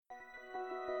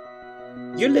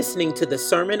You're listening to the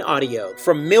sermon audio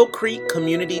from Mill Creek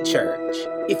Community Church.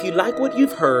 If you like what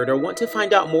you've heard or want to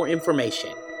find out more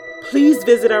information, please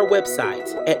visit our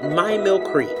website at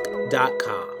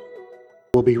mymillcreek.com.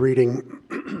 We'll be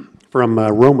reading from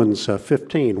Romans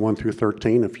 15, 1 through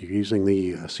 13. If you're using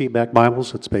the Seaback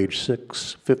Bibles, it's page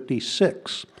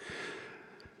 656.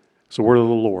 It's the word of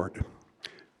the Lord.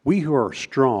 We who are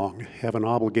strong have an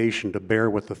obligation to bear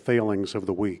with the failings of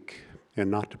the weak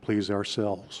and not to please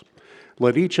ourselves.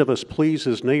 Let each of us please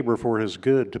his neighbor for his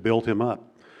good, to build him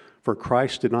up. For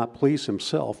Christ did not please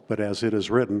himself, but as it is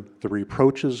written, the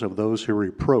reproaches of those who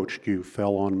reproached you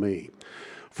fell on me.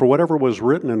 For whatever was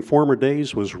written in former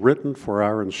days was written for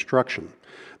our instruction,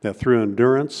 that through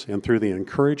endurance and through the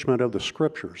encouragement of the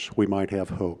Scriptures we might have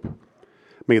hope.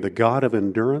 May the God of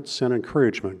endurance and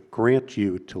encouragement grant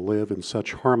you to live in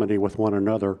such harmony with one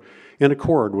another, in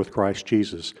accord with Christ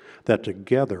Jesus, that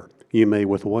together you may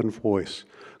with one voice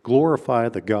glorify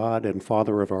the God and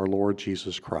Father of our Lord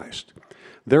Jesus Christ.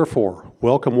 Therefore,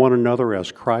 welcome one another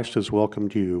as Christ has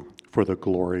welcomed you, for the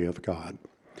glory of God.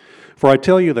 For I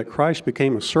tell you that Christ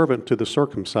became a servant to the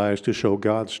circumcised to show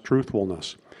God's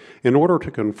truthfulness, in order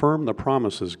to confirm the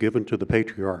promises given to the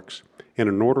patriarchs, and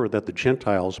in order that the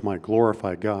Gentiles might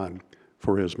glorify God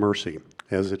for his mercy,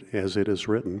 as it is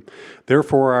written,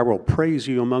 therefore I will praise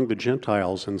you among the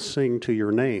Gentiles and sing to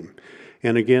your name.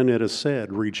 And again it is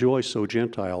said, rejoice, O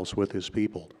Gentiles, with his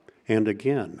people. And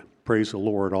again, praise the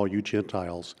Lord, all you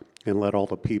Gentiles, and let all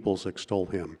the peoples extol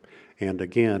him. And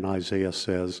again, Isaiah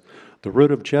says, the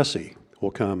root of Jesse will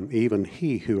come, even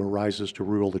he who arises to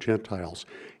rule the Gentiles.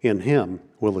 In him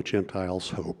will the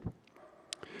Gentiles hope.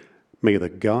 May the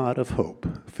God of hope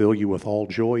fill you with all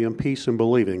joy and peace in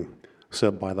believing,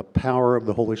 so that by the power of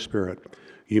the Holy Spirit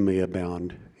you may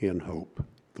abound in hope.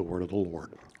 The word of the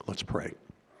Lord. Let's pray.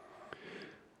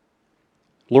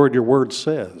 Lord, your word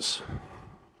says,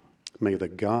 may the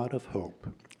God of hope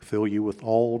fill you with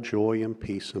all joy and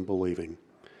peace in believing,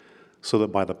 so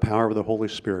that by the power of the Holy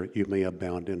Spirit you may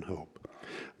abound in hope.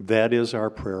 That is our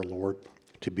prayer, Lord,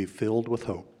 to be filled with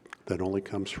hope that only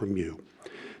comes from you.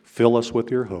 Fill us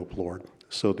with your hope, Lord,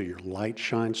 so that your light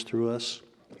shines through us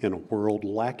in a world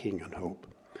lacking in hope.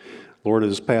 Lord,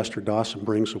 as Pastor Dawson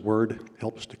brings the word,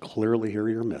 help us to clearly hear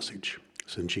your message.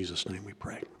 It's in Jesus' name we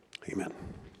pray. Amen.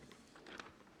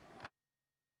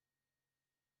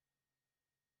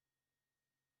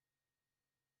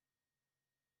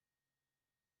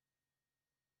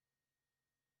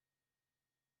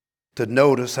 To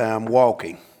notice how I'm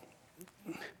walking.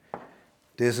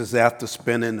 This is after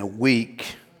spending a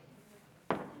week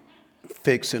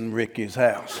fixing Ricky's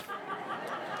house.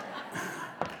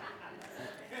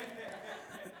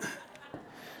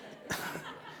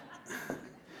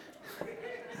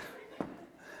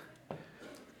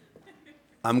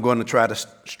 I'm going to try to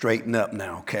straighten up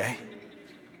now, okay?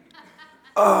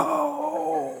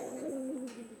 Oh,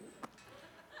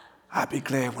 I'll be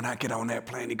glad when I get on that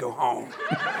plane to go home.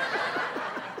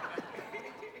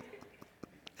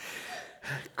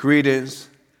 Greetings,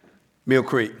 Mill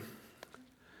Creek.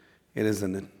 It is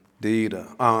indeed an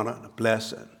honor, a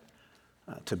blessing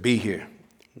to be here.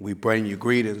 We bring you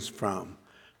greetings from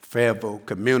Fayetteville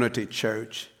Community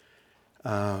Church,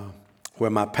 where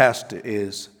my pastor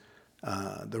is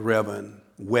the Reverend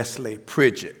Wesley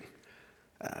Pridgett.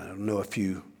 I don't know if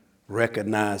you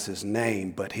recognize his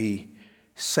name, but he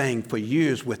sang for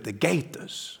years with the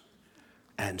Gaithers.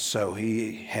 And so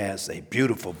he has a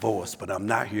beautiful voice, but I'm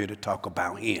not here to talk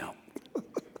about him.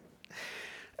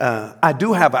 I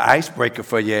do have an icebreaker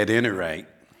for you at any rate.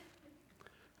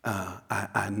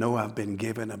 I know I've been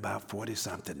given about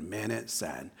 40-something minutes,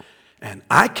 and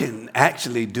I can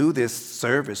actually do this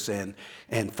service in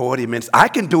 40 minutes. I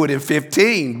can do it in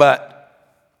 15, but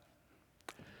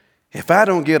if I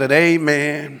don't get an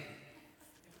amen,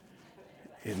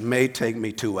 it may take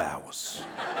me 2 hours.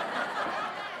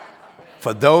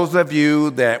 For those of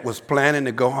you that was planning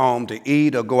to go home to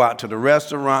eat or go out to the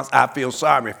restaurants, I feel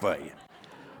sorry for you.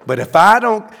 But if I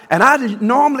don't, and I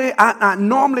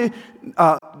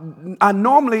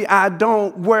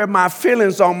don't wear my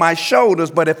feelings on my shoulders,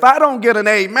 but if I don't get an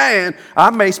amen, I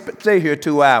may stay here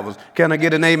 2 hours. Can I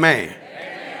get an amen?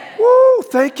 Amen. Woo,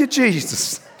 thank you,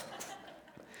 Jesus.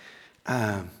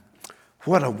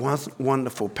 What a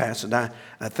wonderful passage. I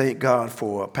thank God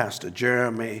for Pastor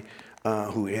Jeremy,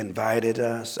 who invited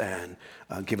us and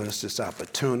given us this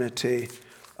opportunity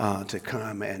to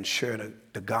come and share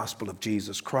the gospel of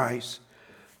Jesus Christ.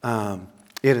 It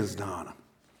is an honor,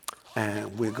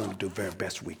 and we're going to do the very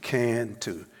best we can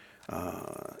to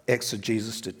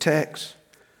exegesis the text.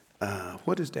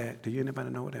 What is that? Do you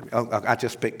anybody know what that means? Oh, I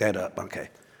just picked that up. Okay.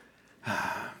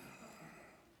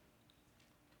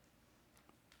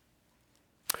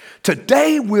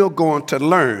 Today we're going to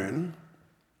learn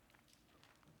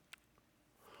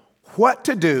what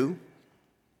to do,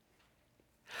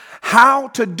 how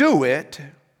to do it,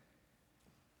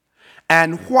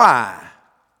 and why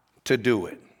to do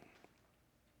it.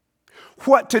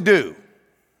 What to do?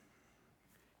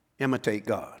 Imitate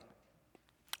God.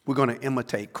 We're going to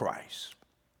imitate Christ.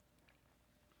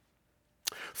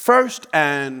 First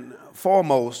and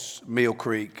foremost, Mill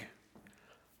Creek,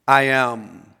 I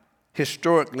am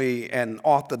historically an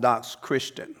Orthodox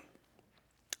Christian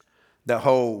that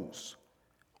holds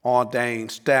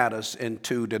ordained status in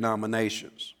two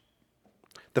denominations.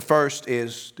 The first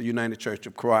is the United Church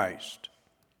of Christ,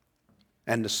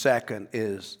 and the second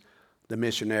is the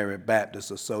Missionary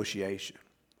Baptist Association.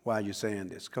 Why are you saying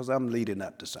this? Because I'm leading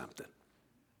up to something.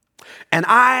 And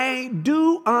I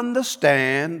do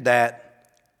understand that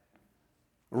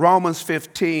Romans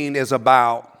 15 is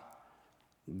about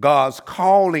God's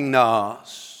calling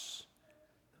us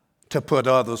to put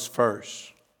others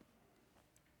first.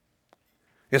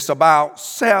 It's about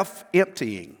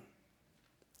self-emptying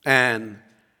and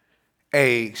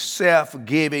a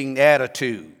self-giving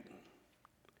attitude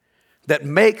that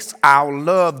makes our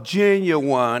love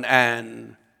genuine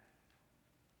and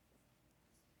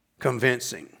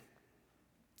convincing.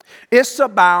 It's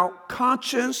about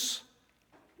conscious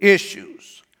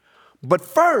issues. But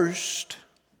first,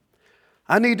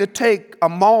 I need to take a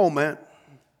moment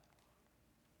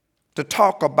to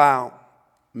talk about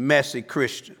messy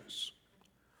Christians.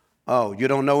 Oh, you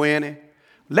don't know any?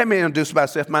 Let me introduce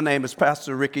myself. My name is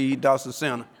Pastor Ricky E. Dawson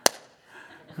Center.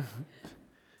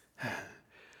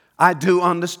 I do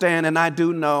understand and I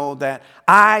do know that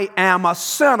I am a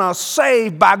sinner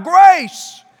saved by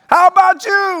grace. How about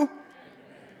you?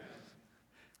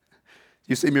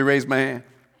 You see me raise my hand?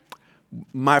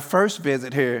 My first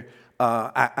visit here,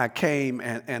 I came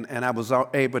and I was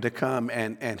able to come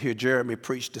and hear Jeremy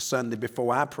preach the Sunday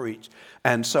before I preached.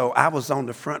 And so I was on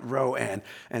the front row and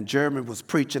Jeremy was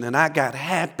preaching and I got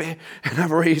happy and I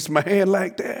raised my hand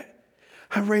like that.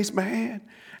 I raised my hand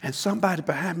and somebody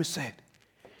behind me said,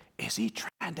 "Is he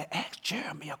trying to ask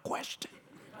Jeremy a question?"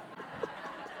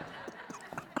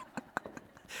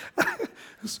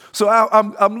 So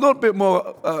I'm a little bit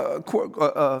more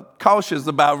cautious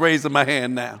about raising my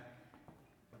hand now.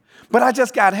 But I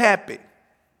just got happy.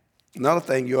 Another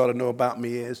thing you ought to know about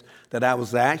me is that I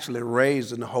was actually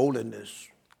raised in holiness,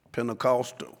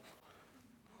 Pentecostal,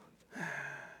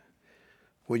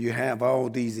 where you have all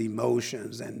these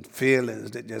emotions and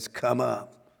feelings that just come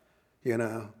up, you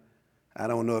know. I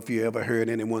don't know if you ever heard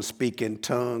anyone speak in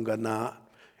tongue or not.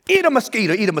 Eat a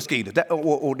mosquito, eat a mosquito.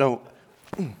 No.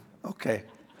 Okay.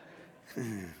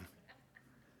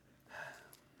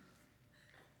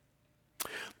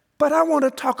 But I want to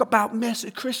talk about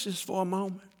messy Christians for a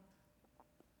moment.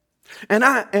 And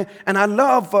I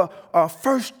love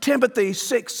 1 Timothy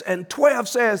 6:12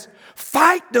 says,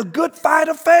 "Fight the good fight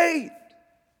of faith.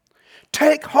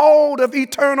 Take hold of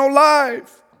eternal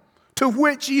life, to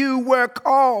which you were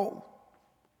called,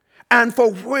 and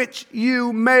for which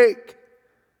you make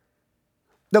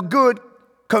the good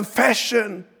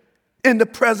confession in the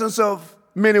presence of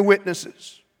many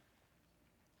witnesses."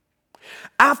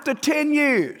 After 10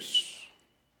 years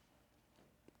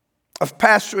of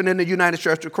pastoring in the United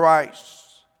Church of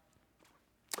Christ,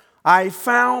 I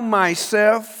found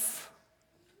myself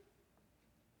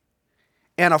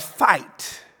in a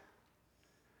fight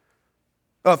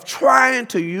of trying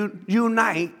to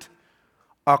unite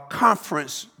a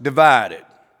conference divided.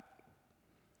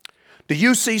 The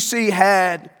UCC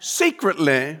had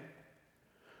secretly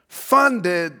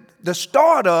funded the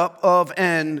startup of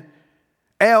an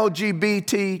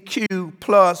LGBTQ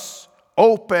plus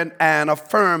open and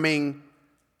affirming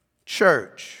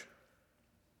church.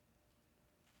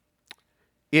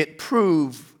 It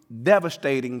proved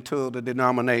devastating to the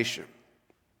denomination.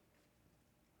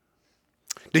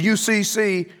 The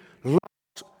UCC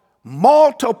lost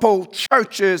multiple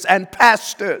churches and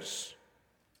pastors.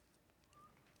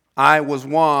 I was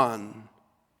one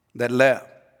that left.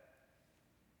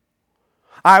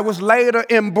 I was later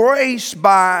embraced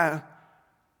by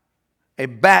a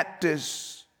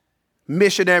Baptist,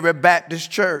 missionary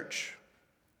Baptist church,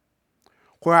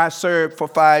 where I served for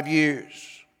 5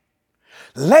 years.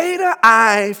 Later,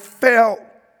 I felt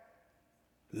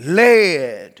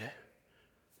led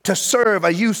to serve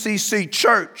a UCC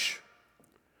church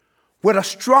with a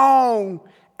strong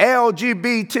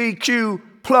LGBTQ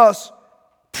plus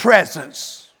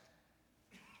presence.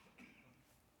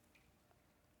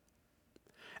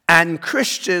 And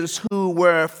Christians who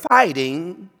were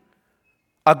fighting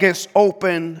against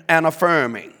open and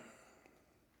affirming.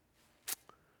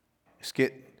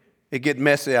 It get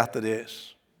messy after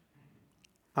this.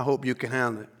 I hope you can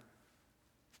handle it.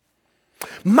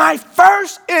 My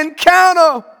first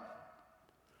encounter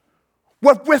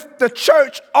was with the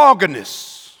church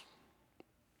organist.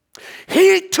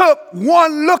 He took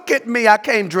one look at me. I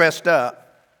came dressed up.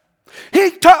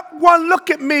 He took one look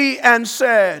at me and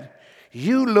said,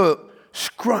 "You look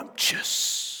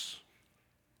scrumptious."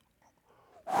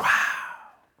 Wow.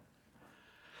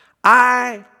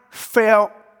 I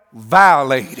felt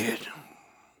violated.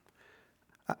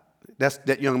 That's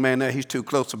that young man there. He's too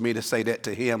close to me to say that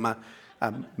to him.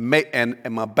 And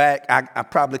my back, I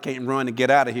probably can't run and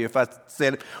get out of here if I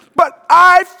said it. But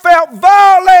I felt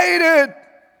violated.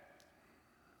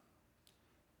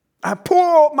 I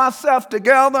pulled myself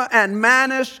together and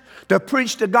managed to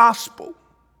preach the gospel.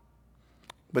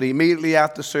 But immediately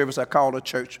after service, I called a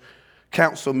church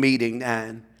council meeting,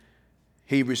 and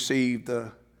he received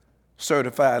the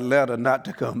certified letter not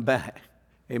to come back.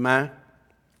 Amen?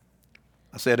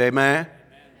 I said, amen?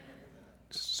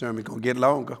 This sermon going to get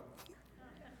longer.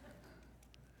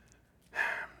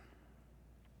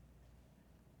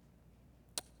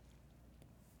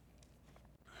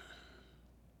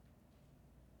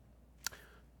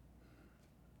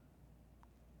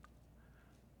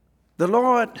 The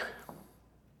Lord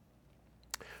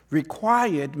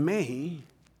required me,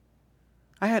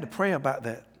 I had to pray about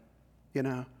that,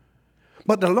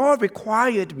 but the Lord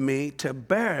required me to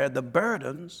bear the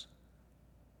burdens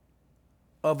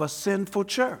of a sinful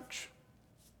church.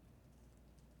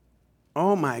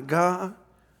 Oh my God.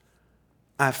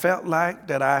 I felt like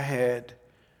that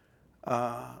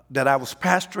that I was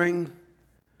pastoring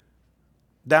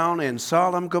down in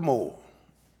Sodom and Gomorrah.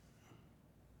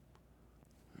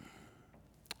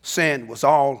 Sin was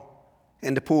all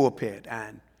in the pulpit,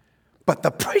 but the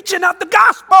preaching of the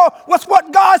gospel was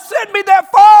what God sent me there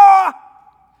for.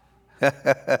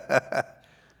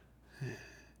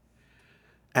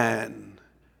 And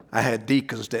I had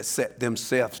deacons that set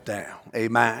themselves down,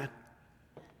 amen,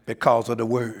 because of the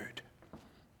word.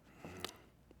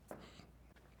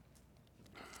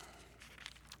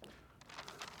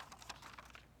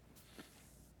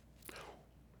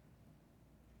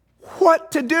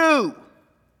 What to do?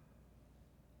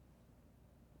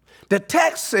 The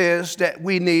text says that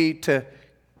we need to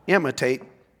imitate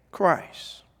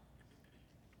Christ.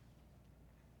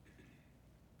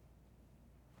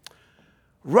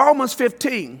 Romans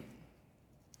 15,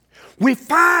 we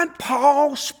find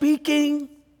Paul speaking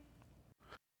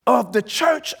of the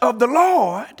church of the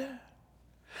Lord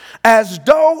as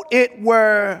though it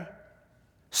were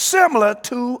similar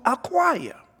to a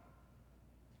choir.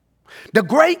 The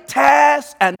great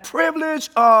task and privilege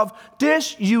of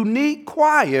this unique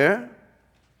choir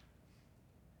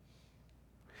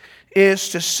is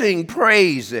to sing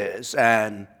praises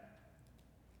and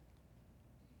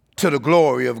to the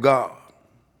glory of God.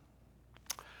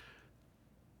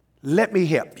 Let me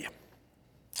help you.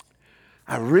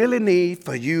 I really need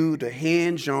for you to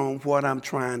hinge on what I'm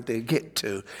trying to get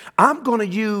to. I'm going to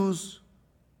use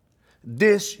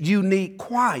this unique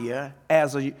choir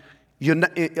as an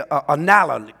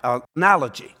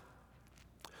analogy.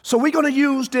 So we're going to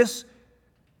use this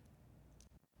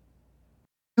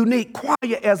unique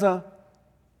choir as an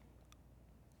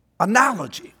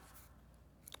analogy.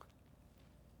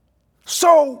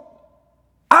 So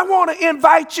I want to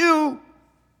invite you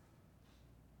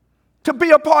to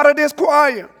be a part of this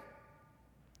choir.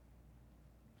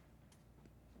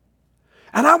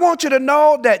 And I want you to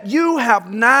know that you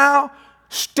have now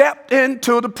stepped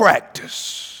into the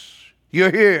practice. You're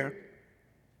here.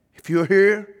 If you're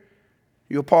here,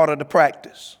 you're part of the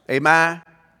practice. Amen?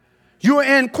 You're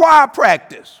in choir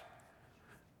practice.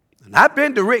 And I've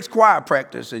been to Rick's choir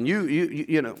practice, and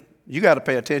you got to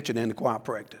pay attention in the choir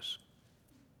practice.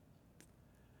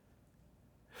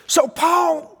 So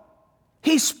Paul,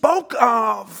 he spoke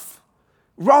of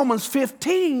Romans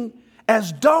 15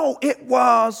 as though it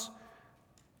was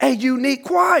a unique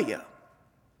choir.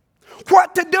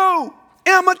 What to do?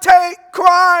 Imitate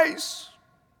Christ.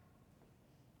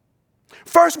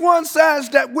 Verse 1 says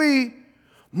that we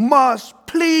must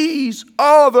please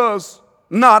others,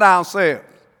 not ourselves.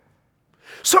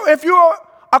 So if you're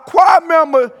a choir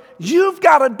member, you've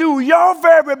got to do your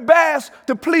very best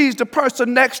to please the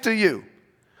person next to you.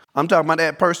 I'm talking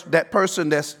about that person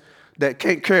that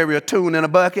can't carry a tune in a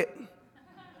bucket.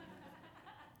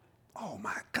 Oh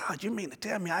my God, you mean to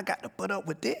tell me I got to put up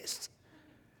with this?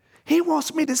 He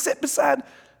wants me to sit beside.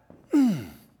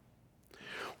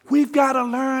 We've got to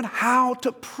learn how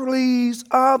to please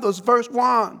others. Verse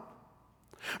 1.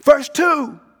 Verse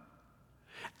 2.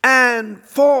 And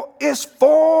it's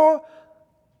for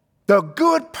the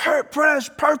good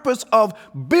purpose of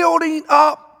building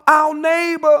up our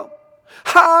neighbor.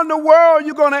 How in the world are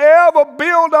you going to ever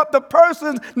build up the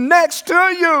person next to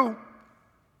you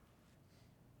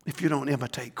if you don't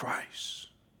imitate Christ?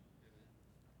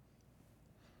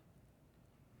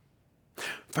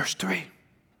 Verse 3.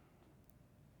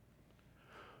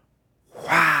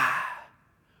 Why?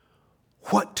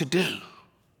 What to do?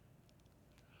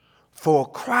 For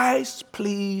Christ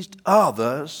pleased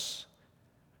others,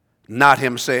 not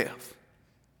himself.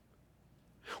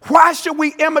 Why should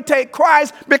we imitate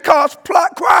Christ? Because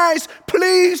Christ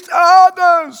pleased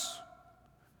others.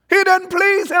 He didn't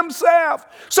please himself.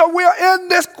 So we're in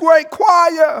this great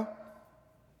choir.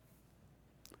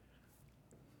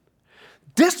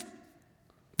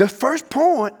 The first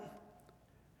point,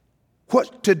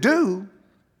 what to do,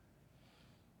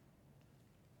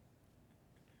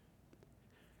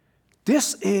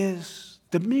 this is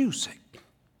the music.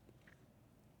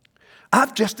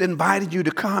 I've just invited you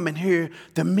to come and hear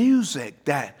the music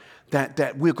that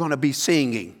we're going to be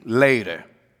singing later.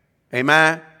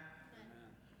 Amen?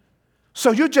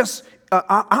 So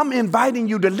I'm inviting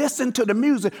you to listen to the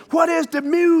music. What is the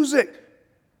music?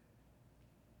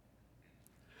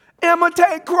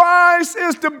 Imitate Christ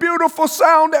is the beautiful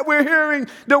sound that we're hearing.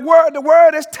 The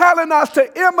word is telling us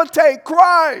to imitate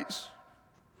Christ.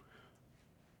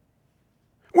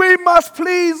 We must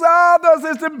please others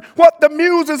is what the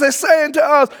music is saying to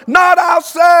us, not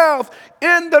ourselves.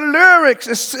 In the lyrics,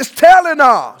 it's telling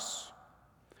us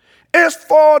it's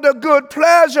for the good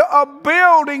pleasure of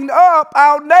building up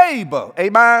our neighbor.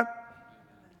 Amen?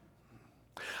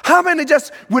 How many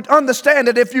just would understand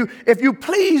that if you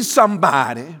please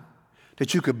somebody,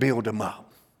 that you could build them up?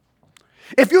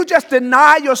 If you just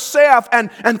deny yourself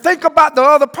and think about the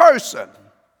other person,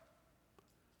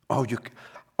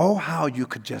 how you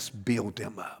could just build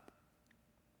them up.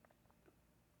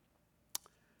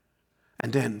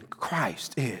 And then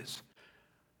Christ is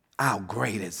our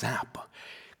great example.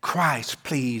 Christ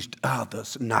pleased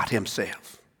others, not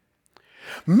himself.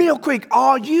 Mill Creek,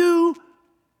 are you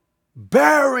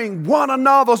bearing one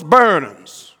another's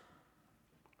burdens?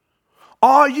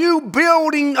 Are you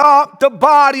building up the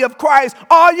body of Christ?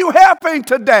 Are you helping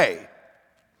today?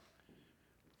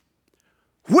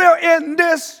 We're in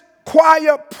this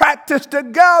choir practice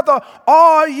together.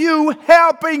 Are you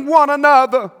helping one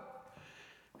another?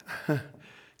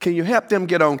 Can you help them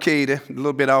get on key? They're a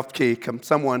little bit off key.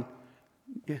 Someone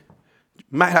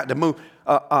might have to move.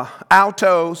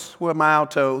 Altos, where are my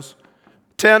altos?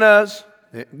 Tenors,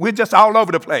 we're just all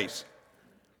over the place.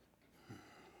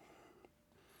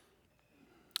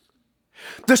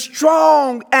 The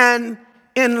strong and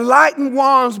enlightened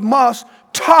ones must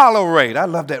tolerate. I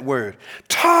love that word.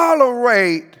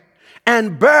 Tolerate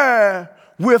and bear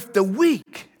with the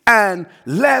weak and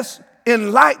less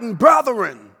enlightened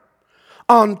brethren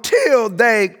until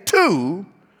they too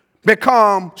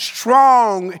become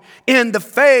strong in the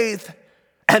faith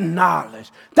and knowledge.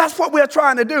 That's what we're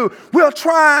trying to do. We're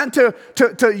trying to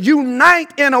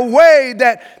unite in a way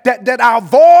that our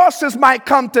voices might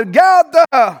come together.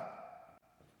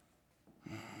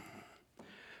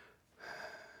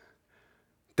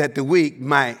 That the weak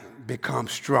might become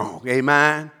strong.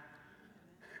 Amen?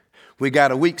 We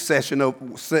got a weak section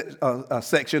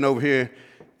over here,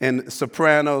 and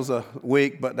sopranos are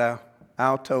weak, but the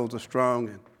altos are strong,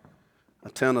 and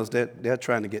the tenors, they're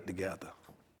trying to get together.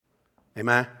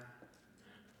 Amen?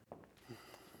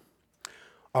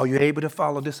 Are you able to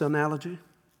follow this analogy?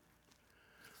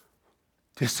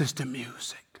 This is the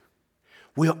music.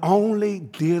 We're only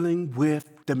dealing with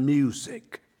the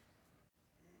music.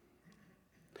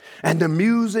 And the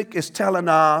music is telling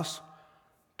us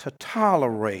to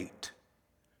tolerate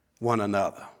one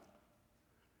another.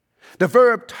 The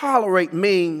verb tolerate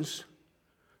means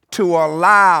to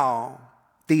allow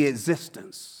the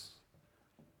existence.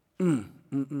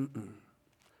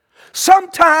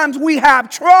 Sometimes we have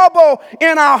trouble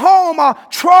in our home or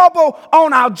trouble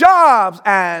on our jobs,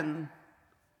 and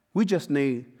we just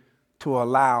need to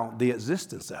allow the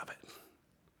existence of it.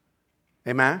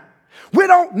 Amen? We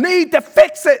don't need to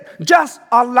fix it. Just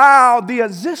allow the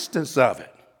existence of it.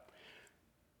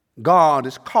 God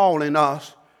is calling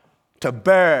us to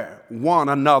bear one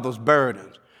another's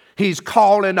burdens. He's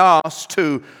calling us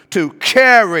to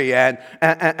carry and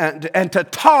to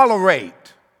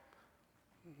tolerate.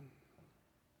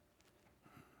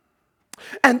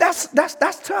 And that's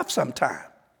tough sometimes.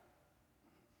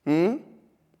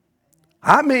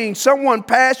 I mean, someone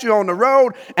pass you on the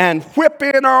road and whip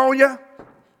in on you.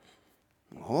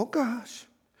 Oh, gosh.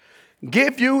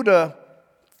 Give you the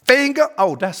finger.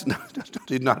 Oh, that's not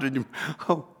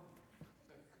oh.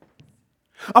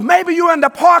 Or maybe you're in the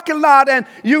parking lot and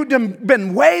you've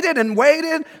been waiting and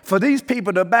waiting for these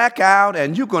people to back out,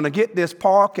 and you're going to get this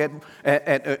park at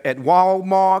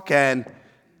Walmart, and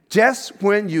just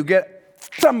when you get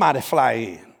somebody fly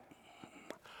in.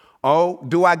 Oh,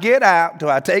 do I get out? Do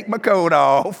I take my coat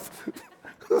off?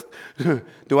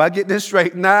 Do I get this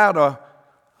straightened out, or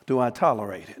do I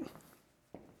tolerate it?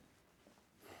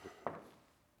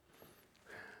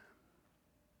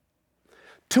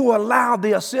 To allow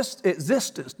the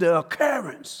existence, the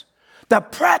occurrence, the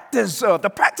practice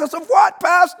of what,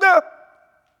 Pastor?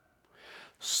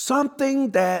 Something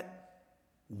that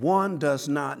one does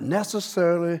not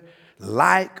necessarily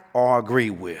like or agree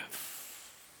with.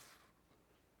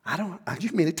 You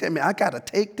mean to tell me I got to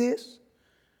take this?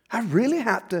 I really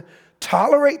have to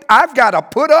tolerate? I've got to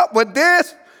put up with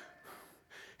this?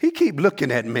 He keep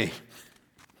looking at me.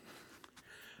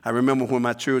 I remember when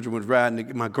my children was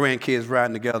riding, my grandkids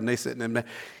riding together, and they sitting there,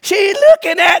 she's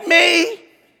looking at me.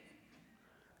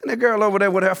 And the girl over there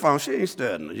with her phone, she ain't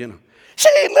studying, you know. She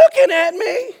ain't looking at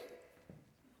me.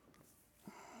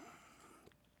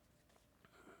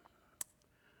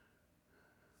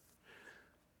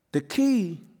 The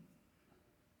key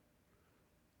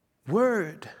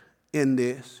word in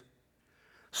this,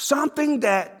 something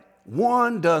that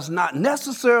one does not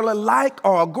necessarily like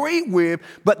or agree with,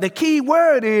 but the key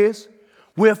word is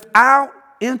without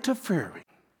interfering.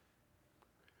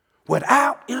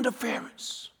 Without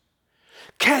interference.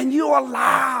 Can you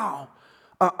allow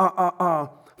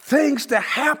things to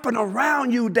happen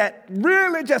around you that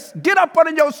really just get up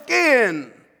under your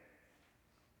skin?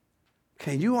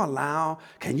 Can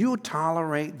you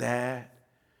tolerate that?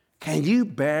 Can you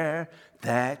bear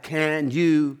that? Can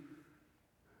you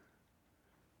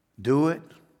do it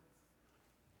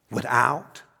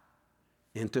without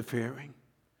interfering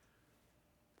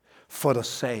for the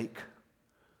sake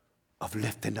of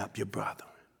lifting up your brother?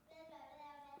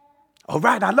 All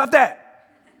right, I love that.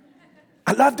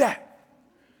 I love that.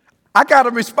 I got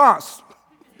a response.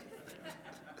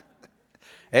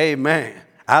 Amen.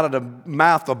 Out of the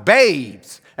mouth of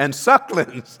babes and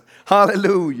sucklings,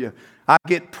 hallelujah, I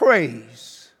get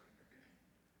praise.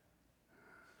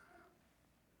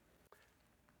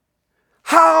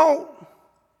 How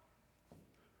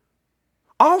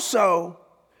also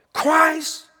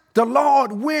Christ the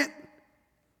Lord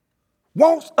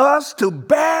wants us to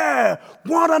bear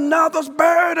one another's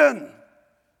burden.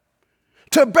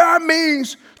 To bear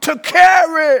means to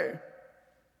carry.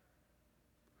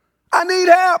 I need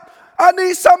help. I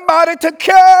need somebody to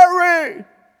carry,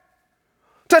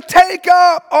 to take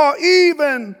up, or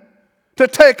even to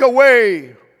take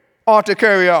away or to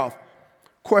carry off.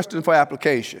 Question for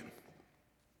application.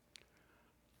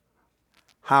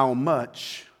 How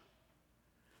much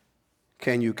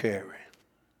can you carry?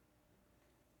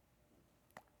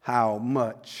 How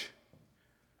much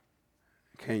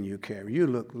can you carry? You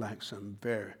look like some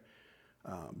very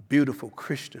beautiful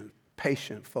Christian,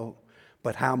 patient folk,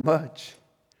 but how much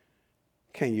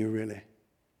can you really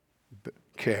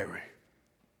carry?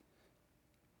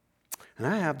 And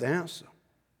I have the answer.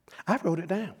 I wrote it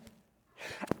down.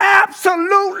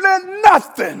 Absolutely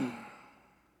nothing.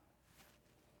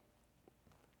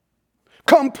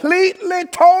 Completely,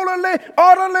 totally,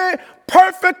 utterly,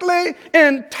 perfectly,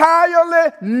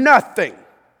 entirely nothing.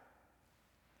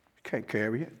 Can't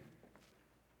carry it.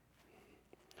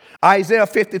 Isaiah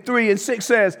 53:6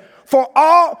 says,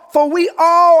 For we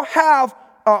all have,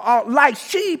 like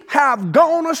sheep, have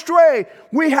gone astray.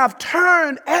 We have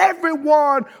turned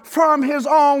everyone from his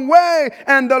own way,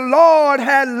 and the Lord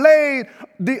had laid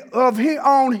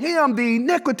on him the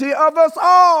iniquity of us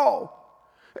all.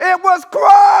 It was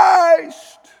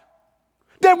Christ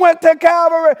that went to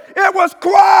Calvary. It was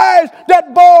Christ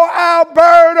that bore our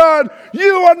burden.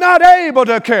 You are not able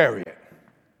to carry it.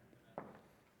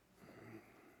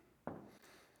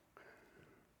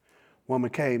 Woman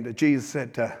came to Jesus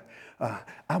and said,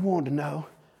 I want to know,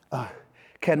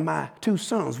 can my two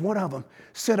sons, one of them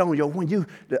sit on when you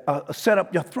set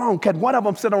up your throne, can one of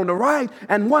them sit on the right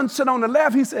and one sit on the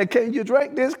left? He said, can you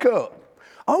drink this cup?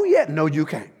 Oh, yeah. No, you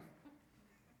can't.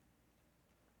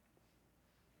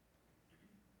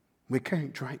 We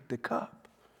can't drink the cup.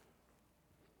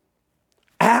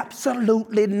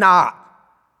 Absolutely not.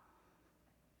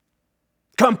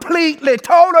 Completely,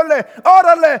 totally,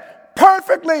 utterly,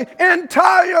 perfectly,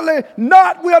 entirely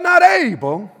not. We're not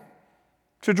able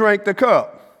to drink the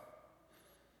cup.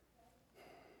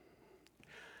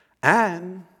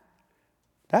 And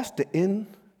that's the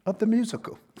end of the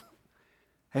musical.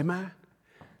 Amen.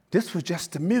 This was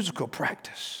just the musical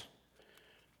practice.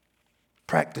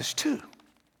 Practice 2.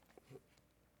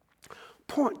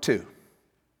 Point 2.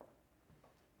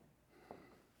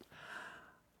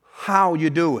 how you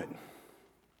do it.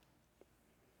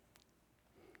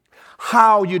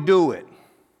 How you do it.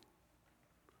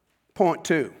 Point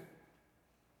 2.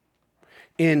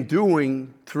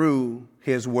 Enduring through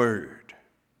his word.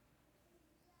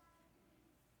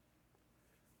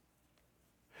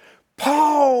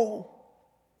 Paul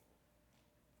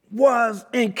was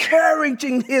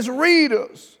encouraging his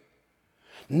readers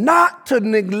not to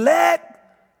neglect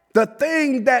the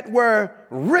things that were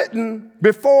written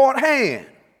beforehand.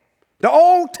 The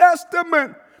Old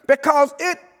Testament, because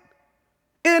in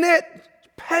its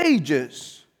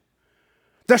pages,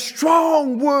 the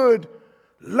strong would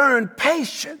learn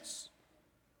patience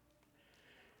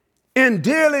in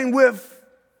dealing with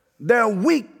their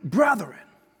weak brethren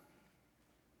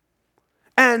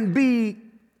and be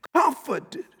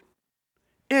comforted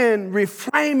in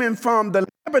refraining from the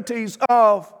liberties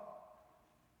of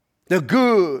the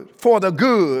good for the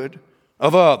good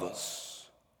of others.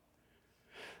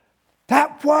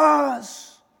 That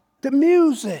was the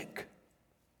music.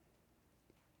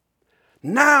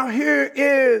 Now here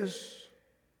is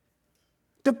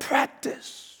the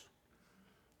practice.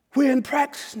 We're in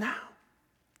practice now.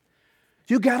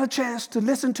 You got a chance to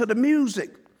listen to the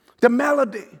music, the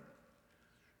melody.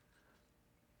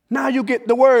 Now you get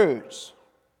the words.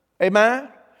 Amen?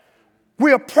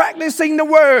 We are practicing the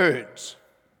words.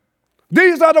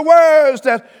 These are the words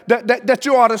that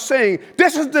you ought to sing.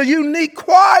 This is the unique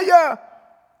choir.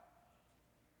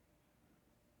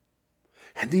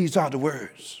 And these are the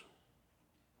words.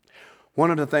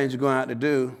 One of the things you're going to have to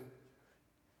do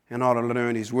in order to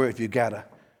learn these words, you got to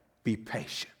be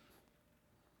patient.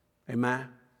 Amen?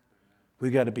 We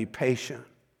got to be patient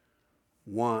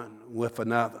one with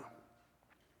another.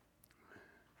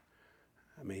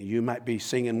 I mean, you might be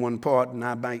singing one part and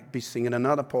I might be singing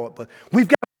another part, but we've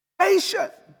got to be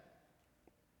patient.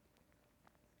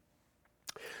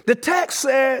 The text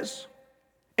says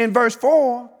in verse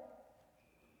 4,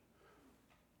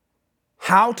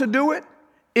 how to do it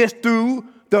is through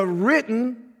the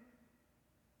written.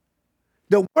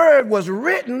 The word was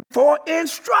written for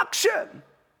instruction.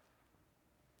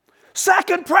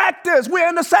 Second practice. We're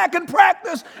in the second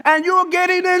practice, and you're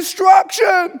getting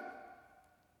instruction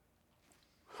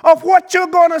of what you're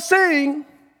going to sing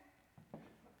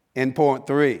in point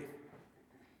 3.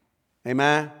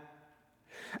 Amen?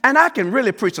 And I can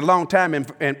really preach a long time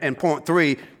in point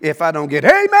 3 if I don't get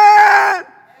amen.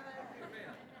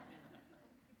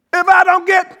 If I don't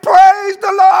get praise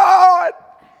the Lord.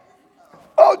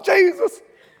 Oh, Jesus.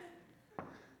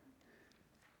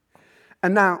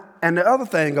 And now, and the other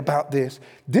thing about this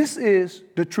is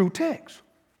the true text.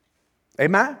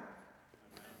 Amen?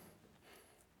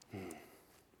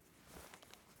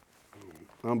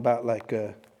 I'm about like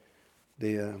the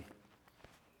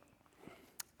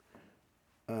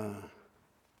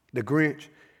Grinch.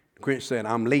 The Grinch said,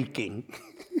 I'm leaking.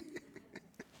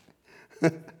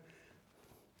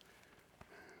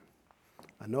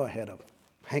 I know I had a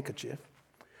handkerchief,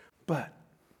 but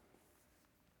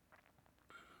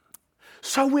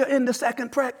so we're in the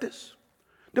second practice,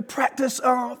 the practice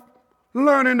of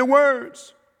learning the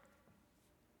words.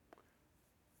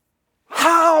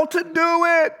 How to do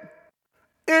it.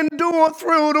 Endure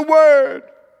through the word.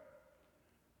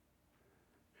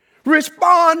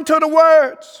 Respond to the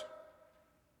words.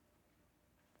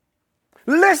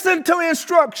 Listen to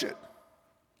instruction.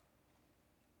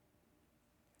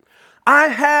 I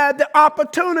had the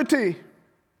opportunity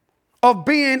of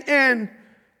being in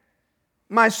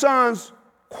my son's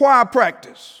choir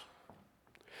practice.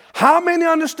 How many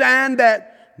understand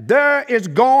that there is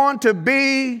going to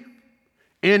be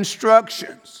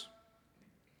instructions?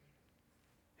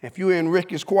 If you're in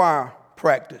Ricky's choir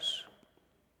practice.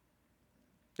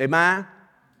 Amen?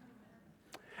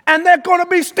 And there's going to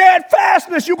be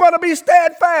steadfastness. You're going to be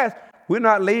steadfast. We're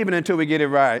not leaving until we get it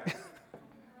right.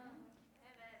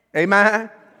 Amen?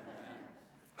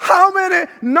 How many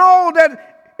know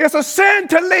that it's a sin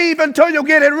to leave until you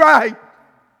get it right?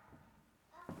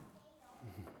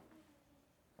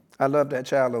 I love that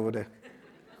child over there.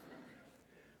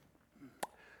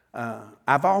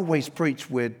 I've always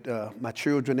preached with my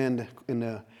children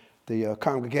in the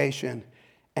congregation,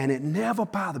 and it never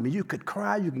bothered me. You could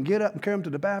cry, you can get up and come to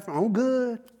the bathroom. I'm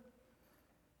good.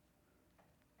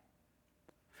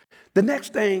 The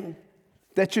next thing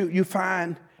that you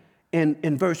find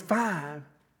in verse 5,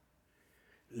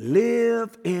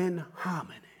 live in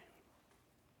harmony.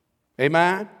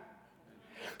 Amen?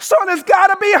 So there's got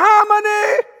to be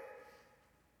harmony.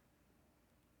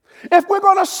 If we're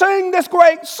going to sing this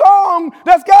great song,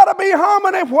 there's got to be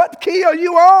harmony. What key are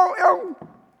you on?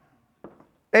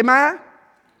 Amen?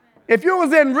 If you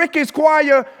was in Ricky's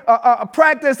choir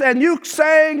practice and you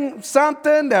sang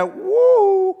something that,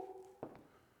 woo,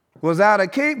 was out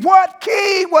of key, what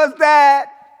key was that?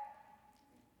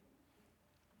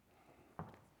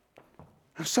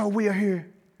 And so we are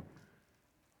here.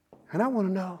 And I want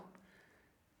to know,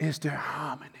 is there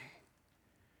harmony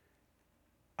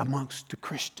amongst the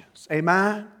Christians?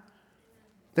 Amen?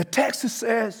 The text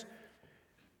says,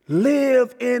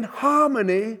 live in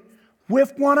harmony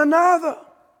with one another.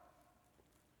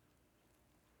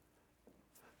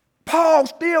 Paul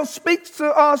still speaks to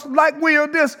us like we are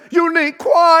this unique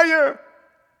choir.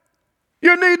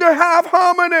 You need to have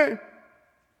harmony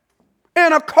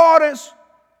in accordance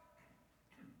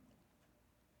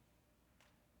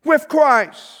with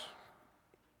Christ.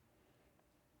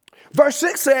 Verse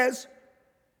 6 says,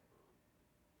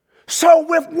 so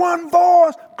with one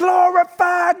voice,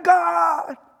 glorify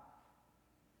God.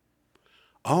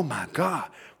 Oh my God,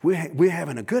 we're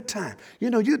having a good time. You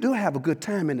know, you do have a good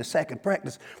time in the second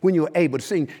practice when you're able to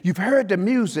sing. You've heard the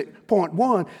music, point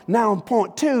one. Now in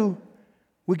point two,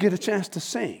 we get a chance to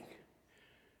sing.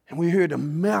 And we hear the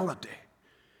melody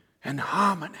and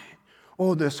harmony.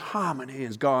 Oh, this harmony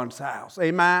is God's house.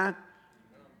 Amen?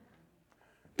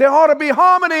 There ought to be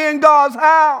harmony in God's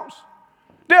house.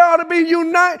 We ought to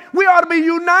be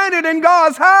united in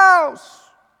God's house.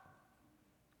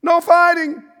 No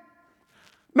fighting.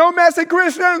 No messy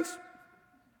Christians.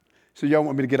 So y'all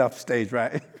want me to get off the stage,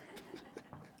 right?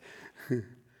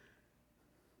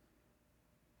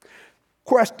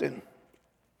 Question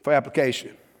for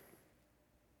application.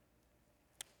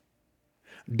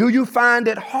 Do you find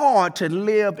it hard to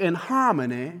live in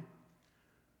harmony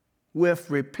with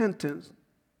repentant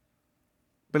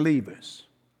believers?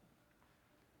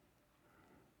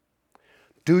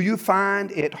 Do you find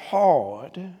it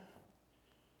hard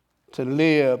to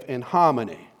live in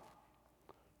harmony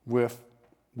with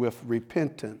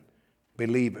repentant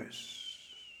believers?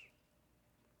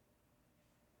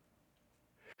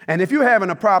 And if you're having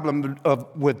a problem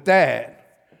with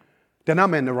that, then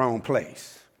I'm in the wrong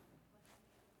place.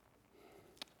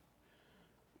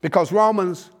 Because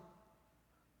Romans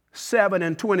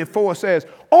 7:24 says,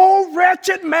 "O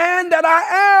wretched man that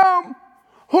I am,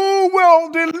 who will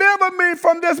deliver me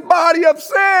from this body of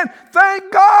sin?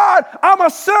 Thank God I'm a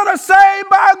sinner saved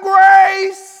by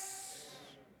grace.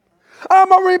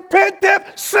 I'm a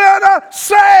repentant sinner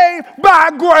saved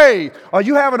by grace." Are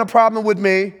you having a problem with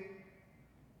me?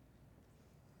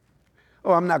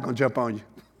 Oh, I'm not going to jump on you.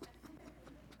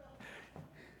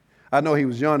 I know he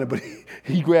was yawning, but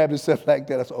he grabbed himself like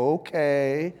that. I said,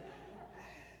 okay.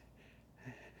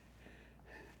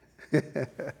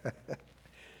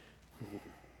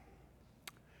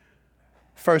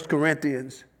 1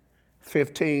 Corinthians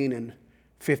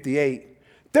 15:58.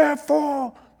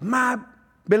 Therefore, my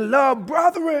beloved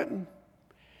brethren,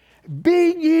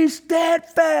 be ye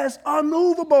steadfast,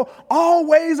 unmovable,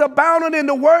 always abounding in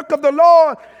the work of the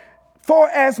Lord.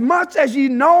 For as much as ye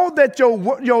know that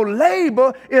your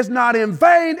labor is not in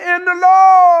vain in the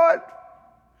Lord.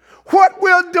 What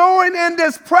we're doing in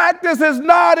this practice is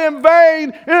not in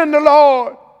vain in the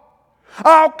Lord.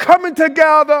 Our coming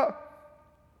together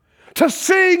to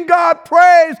sing God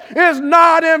praise is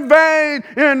not in vain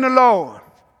in the Lord.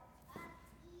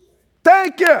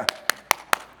 Thank you.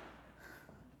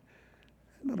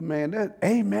 Little man, that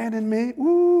amen in me,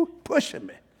 woo, pushing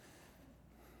me.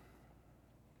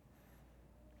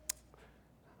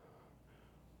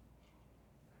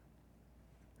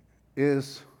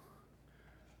 Is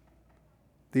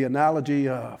the analogy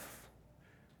of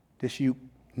this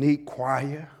unique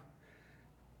choir,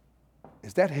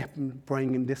 is that helping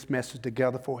bringing this message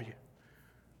together for you?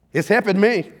 It's helping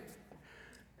me.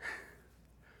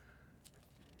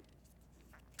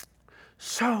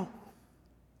 So,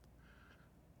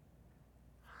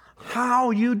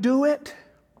 how you do it?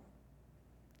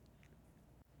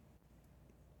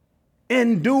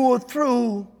 Endure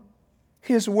through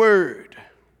His word.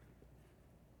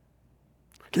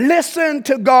 Listen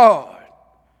to God.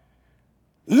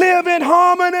 Live in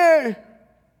harmony.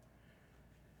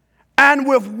 And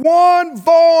with one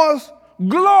voice,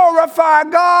 glorify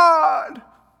God.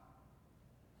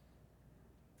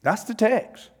 That's the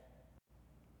text.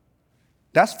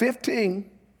 That's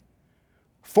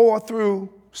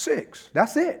 15:4-6.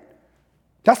 That's it.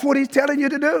 That's what he's telling you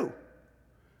to do.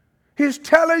 He's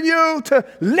telling you to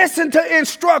listen to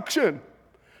instruction.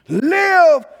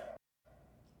 Live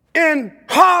in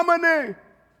harmony,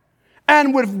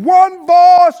 and with one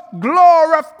voice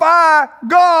glorify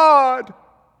God.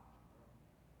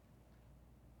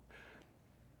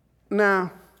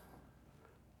 Now,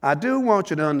 I do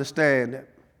want you to understand that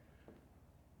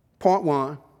point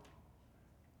one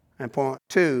And point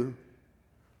 2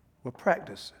 were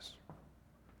practices.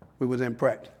 We was in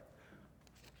practice.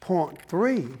 Point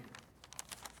 3,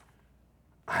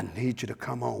 I need you to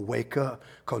come on, wake up,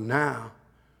 because now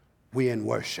we in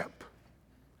worship.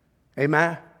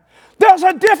 Amen? There's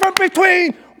a difference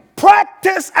between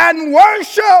practice and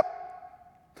worship.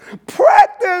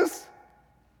 Practice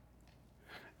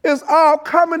is all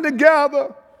coming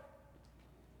together,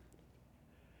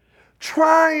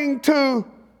 trying to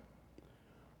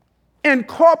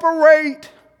incorporate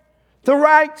the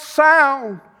right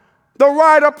sound, the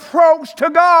right approach to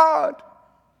God.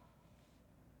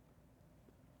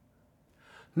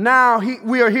 Now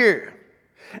we are here.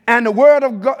 And the word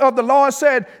of the Lord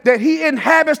said that he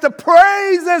inhabits the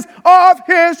praises of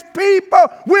his people.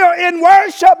 We are in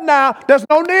worship now. There's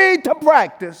no need to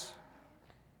practice.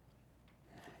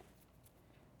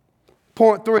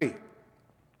 Point 3.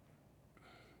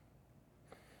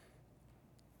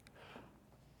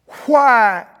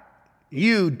 Why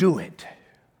you do it.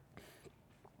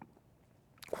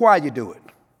 Why you do it.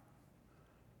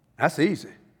 That's easy.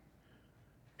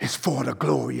 It's for the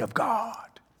glory of God.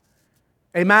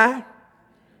 Amen?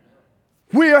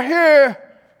 We are here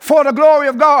for the glory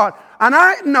of God. And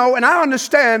I know and I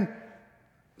understand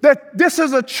that this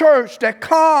is a church that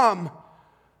come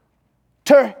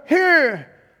to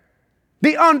hear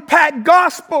the unpacked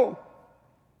gospel.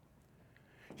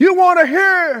 You want to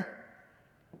hear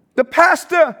the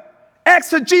pastor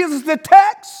exegesis the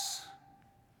text,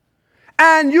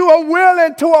 and you are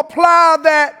willing to apply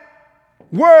that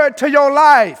word to your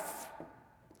life.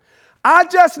 I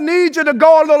just need you to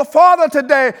go a little farther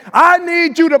today. I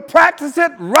need you to practice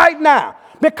it right now,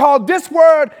 because this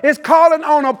word is calling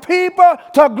on a people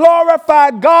to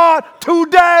glorify God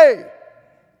today.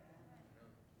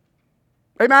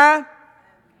 Amen?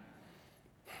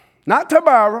 Not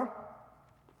tomorrow.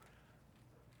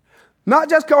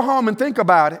 Not just go home and think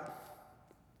about it.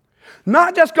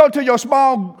 Not just go to your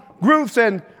small groups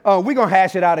and we're going to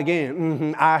hash it out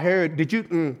again. I heard. Did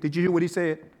you hear what he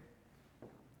said?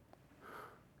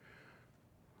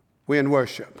 We're in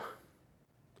worship.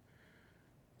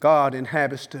 God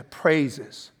inhabits the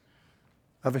praises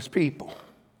of his people.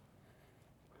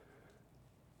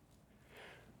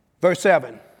 Verse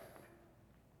 7.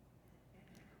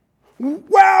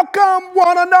 Welcome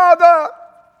one another.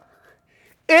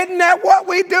 Isn't that what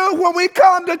we do when we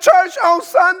come to church on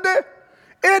Sunday?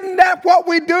 Isn't that what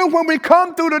we do when we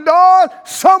come through the door?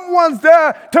 Someone's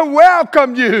there to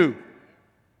welcome you.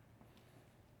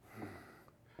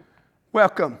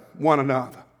 Welcome one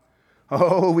another.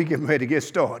 Oh, we're getting ready to get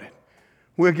started.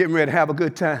 We're getting ready to have a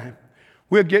good time.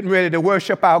 We're getting ready to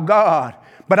worship our God.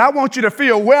 But I want you to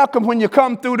feel welcome when you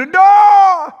come through the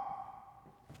door.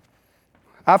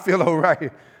 I feel all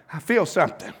right. I feel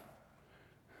something.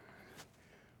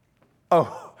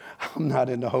 Oh, I'm not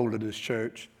in the whole of this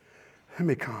church. Let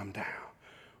me calm down.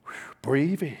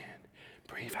 Breathe in,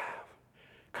 breathe out.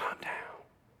 Calm down.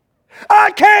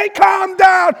 I can't calm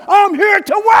down. I'm here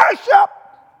to worship.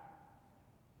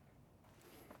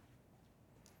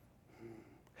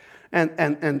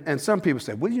 And some people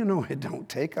say, well, you know, it don't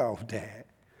take all that.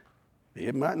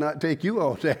 It might not take you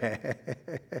all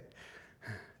that.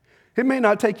 It may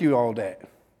not take you all that.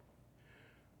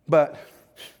 But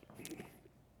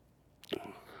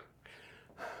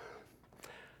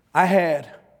I had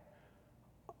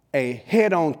a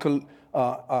head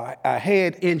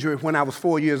injury when I was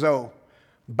 4 years old.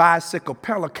 Bicycle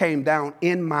pillar came down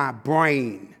in my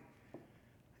brain,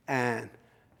 and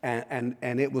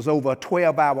it was over a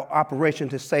 12-hour operation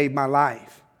to save my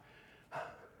life.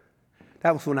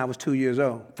 That was when I was 4 years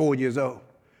old.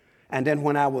 And then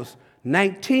when I was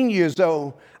 19 years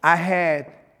old, I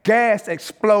had gas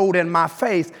explode in my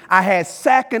face. I had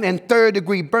second and third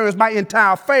degree burns. My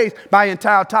entire face, my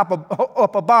entire top of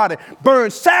upper body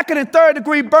burned. Second and third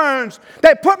degree burns.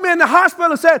 They put me in the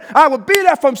hospital and said I would be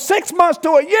there from 6 months to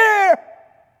a year.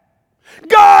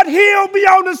 God healed me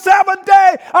on the seventh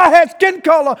day. I had skin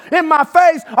color in my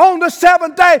face on the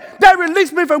seventh day. They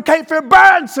released me from Cape Fear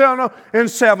Burn Center in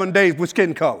 7 days with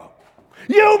skin color.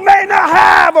 You may not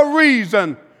have a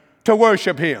reason to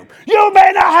worship him. You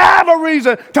may not have a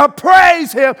reason to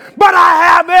praise him, but I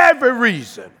have every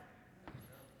reason.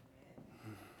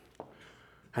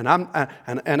 And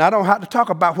I don't have to talk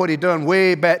about what he done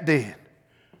way back then,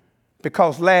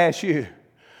 because last year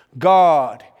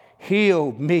God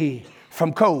healed me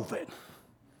from COVID.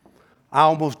 I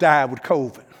almost died with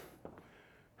COVID.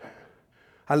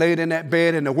 I laid in that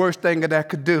bed, and the worst thing that I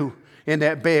could do in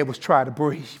that bed was try to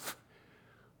breathe.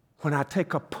 When I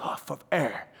take a puff of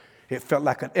air, it felt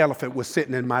like an elephant was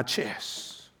sitting in my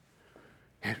chest.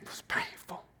 It was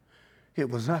painful. It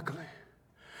was ugly.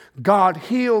 God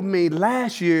healed me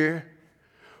last year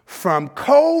from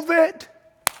COVID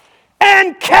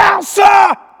and cancer.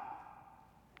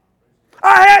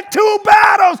 I had 2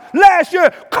 battles last year,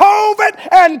 COVID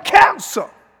and cancer.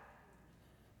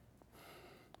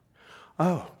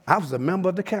 Oh, I was a member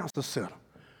of the cancer center.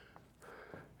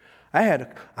 I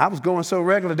was going so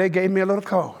regular, they gave me a little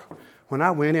card. When I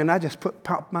went in, I just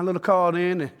popped my little card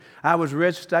in, and I was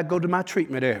registered. I'd go to my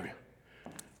treatment area.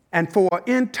 And for an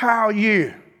entire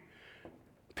year,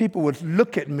 people would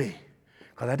look at me,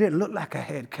 because I didn't look like I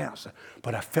had cancer,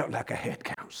 but I felt like I had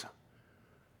cancer.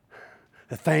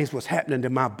 The things was happening to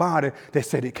my body. They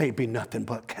said it can't be nothing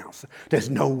but cancer. There's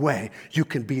no way you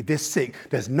can be this sick.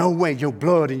 There's no way your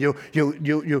blood and your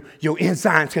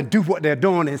enzymes can do what they're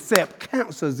doing except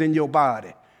cancer's in your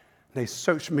body. They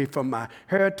searched me from my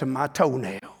hair to my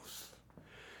toenails.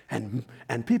 And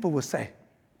people would say,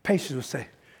 patients would say,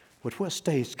 "Well, what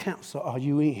stage cancer are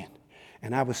you in?"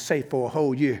 And I would say for a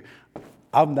whole year,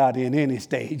 "I'm not in any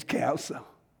stage cancer."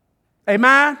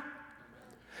 Amen?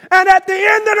 And at the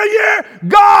end of the year,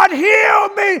 God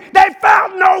healed me. They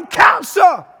found no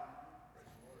cancer.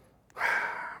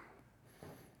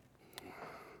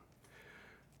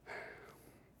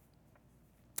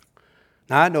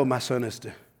 Now, I know my son is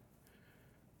the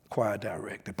choir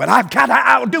director, but I've got to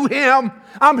outdo him.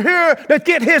 I'm here to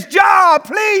get his job.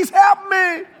 Please help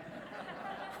me.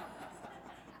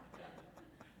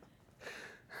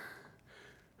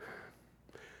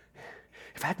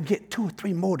 If I can get 2 or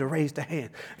 3 more to raise their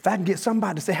hand, if I can get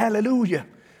somebody to say hallelujah,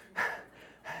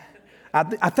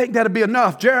 I think that'll be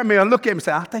enough. Jeremy will look at me and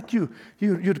say, "I think you're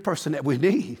the person that we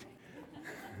need."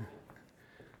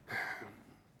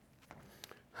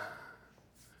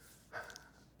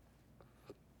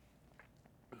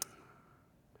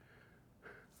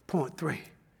 Point 3,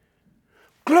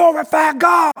 glorify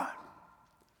God.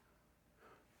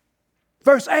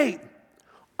 Verse 8,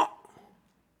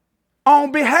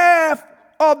 on behalf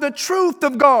of the truth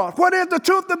of God. What is the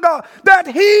truth of God? That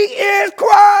he is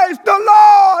Christ the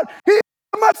Lord. He is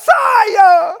the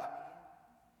Messiah.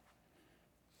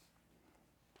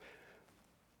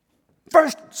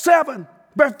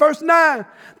 Verse 9,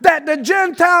 that the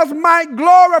Gentiles might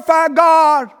glorify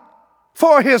God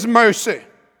for his mercy.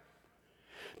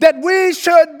 That we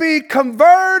should be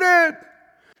converted,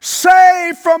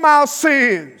 saved from our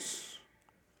sins,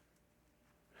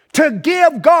 to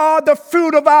give God the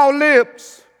fruit of our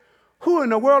lips. Who in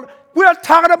the world? We're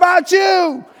talking about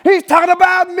you. He's talking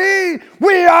about me.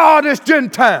 We are the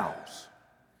Gentiles.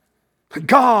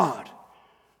 God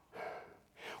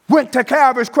went to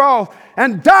Calvary's cross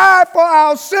and died for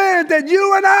our sins that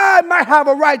you and I might have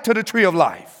a right to the tree of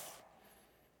life.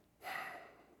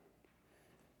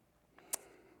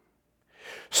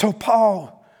 So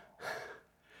Paul,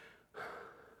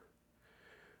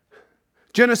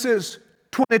 Genesis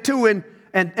 22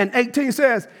 and 18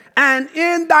 says, and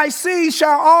in thy seed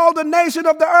shall all the nations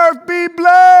of the earth be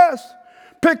blessed,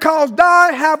 because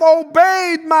thou have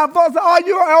obeyed my voice. Are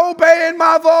you obeying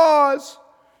my voice?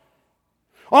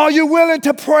 Are you willing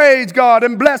to praise God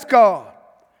and bless God?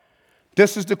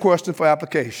 This is the question for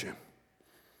application.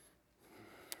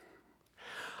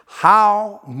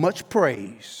 How much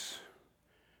praise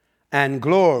and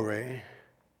glory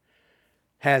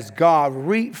has God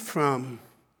reaped from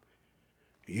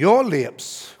your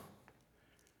lips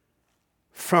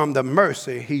from the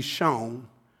mercy he's shown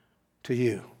to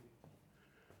you?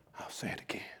 I'll say it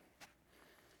again.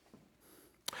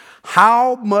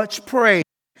 How much praise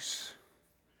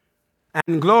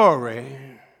and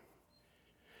glory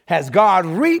has God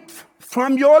reaped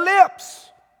from your lips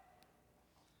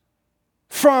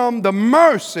from the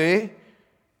mercy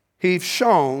he's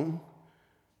shown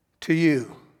to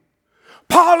you?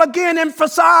 Paul again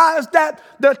emphasized that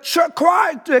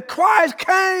Christ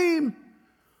came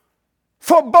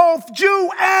for both Jew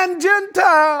and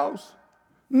Gentiles,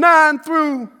 9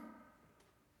 through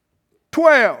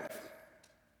 12.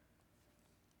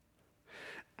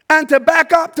 And to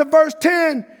back up to verse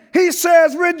 10, he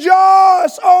says,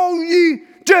 rejoice, O ye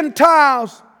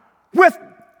Gentiles, with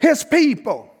his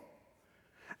people.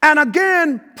 And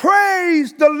again,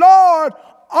 praise the Lord,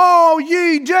 all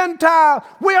ye Gentiles.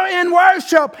 We're in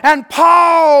worship, and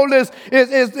Paul is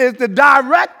the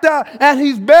director, and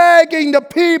he's begging the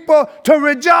people to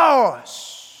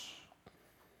rejoice.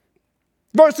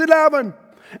 Verse 11,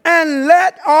 and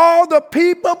let all the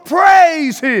people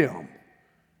praise him.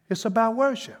 It's about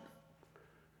worship.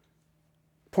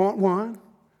 Point 1,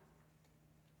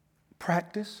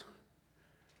 practice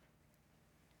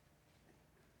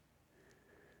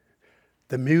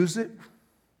the music.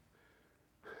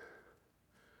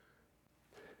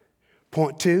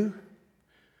 Point 2,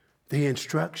 the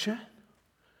instruction.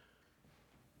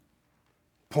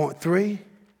 Point 3,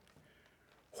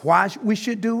 why we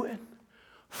should do it?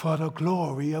 For the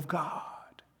glory of God.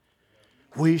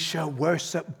 We shall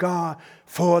worship God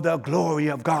for the glory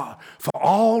of God, for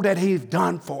all that he's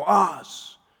done for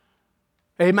us.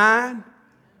 Amen?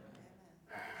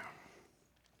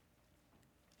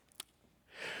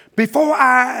 Before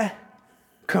I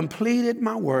completed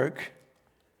my work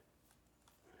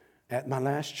at my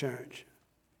last church,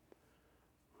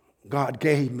 God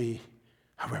gave me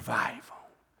a revival.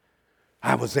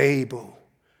 I was able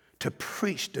to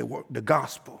preach the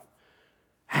gospel,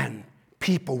 and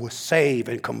people were saved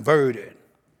and converted.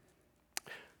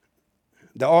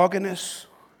 The organist,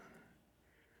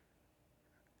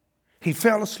 he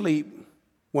fell asleep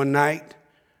one night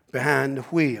behind the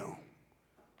wheel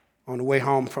on the way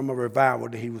home from a revival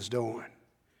that he was doing.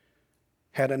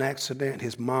 Had an accident.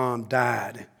 His mom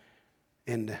died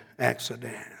in the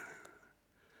accident.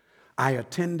 I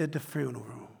attended the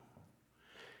funeral,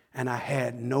 and I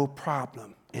had no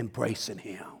problem embracing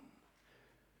him.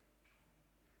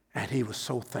 And he was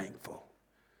so thankful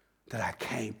that I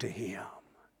came to him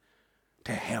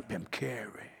to help him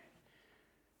carry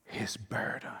his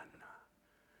burden.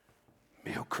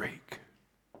 Mill Creek.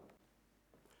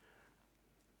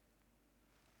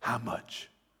 How much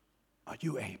are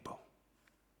you able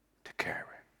to carry?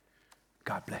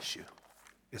 God bless you,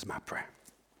 is my prayer.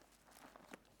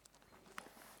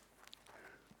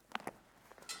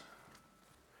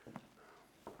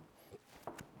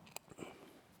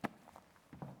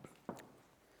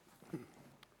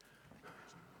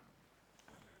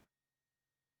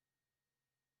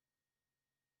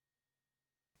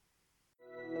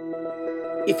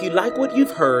 If you like what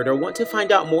you've heard or want to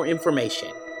find out more information,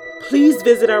 please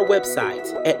visit our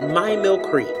website at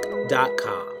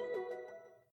mymillcreek.com.